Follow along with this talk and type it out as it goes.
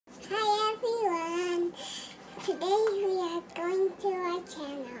Today we are going to our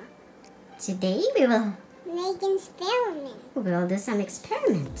channel. Today we will Make do some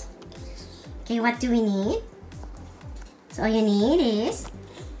experiment. Okay, what do we need? So all you need is,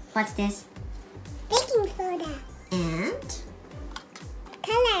 what's this? baking soda, And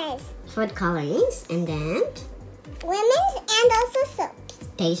colors, food colorings, and then lemons, and also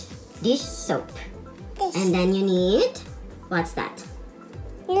soaps. dish soap. This And then you need, what's that?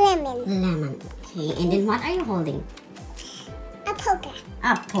 lemon, Lemon. Okay, and then what are you holding? a poker.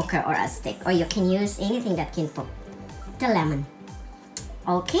 A poker or a stick, or you can use anything that can poke the lemon.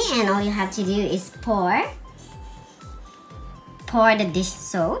 Okay, and all you have to do is pour the dish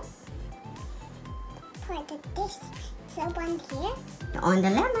soap Pour the dish soap on here. on the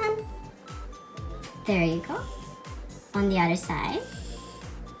lemon. There you go. On the other side.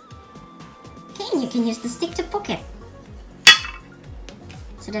 Okay, and you can use the stick to poke it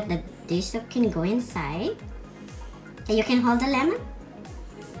so that the dish soap can go inside. Okay, you can hold the lemon.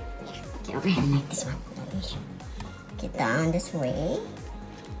 Okay, over here like this one. Let me show. Get down this way.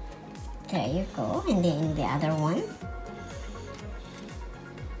 There you go. And then the other one.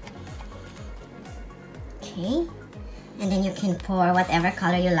 Okay. And then you can pour whatever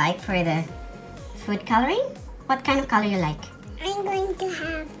color you like for the food coloring. What kind of color you like? I'm going to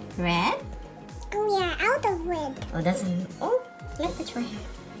have. Red? Oh yeah, out of red. Oh, that's an. Oh, let me try.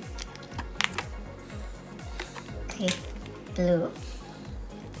 Okay, blue.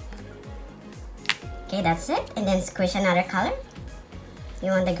 Okay, that's it. And then squish another color. You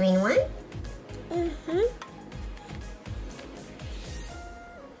want the green one? Mm-hmm.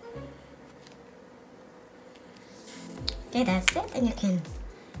 Okay, that's it. And you can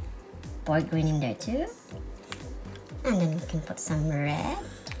pour green in there too. And then you can put some red.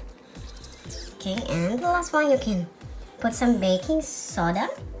 Okay, and the last one you can put some baking soda.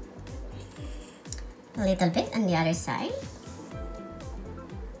 A little bit on the other side.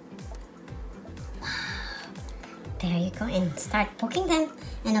 Wow. There you go. And start poking them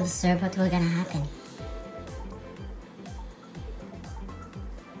and observe what will gonna happen.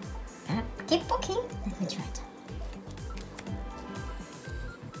 Keep poking. Let me try it.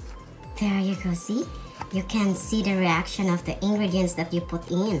 There you go, see? You can see the reaction of the ingredients that you put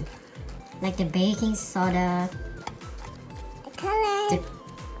in. Like the baking soda. The colors.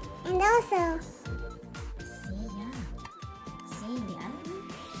 And also. See, yeah. See the other one?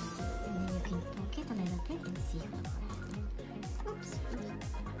 And then you can poke it a little bit and see what will happen. Oops.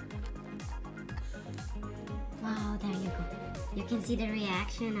 Wow, there you go. You can see the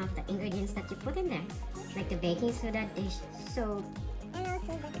reaction of the ingredients that you put in there. Like the baking soda, dish soap, And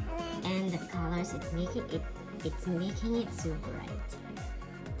also the colors. and the colors it's making it so bright.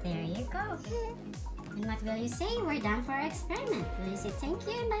 There you go. And what will you say? We're done for our experiment. Will you say thank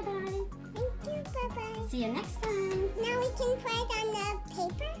you and bye-bye? Thank you, bye-bye. See you next time. Now we can put it on the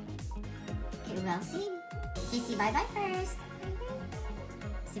paper. Okay, we'll see. Okay, say bye-bye first.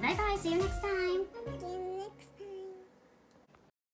 Bye-bye. Say bye-bye. See you next time. See you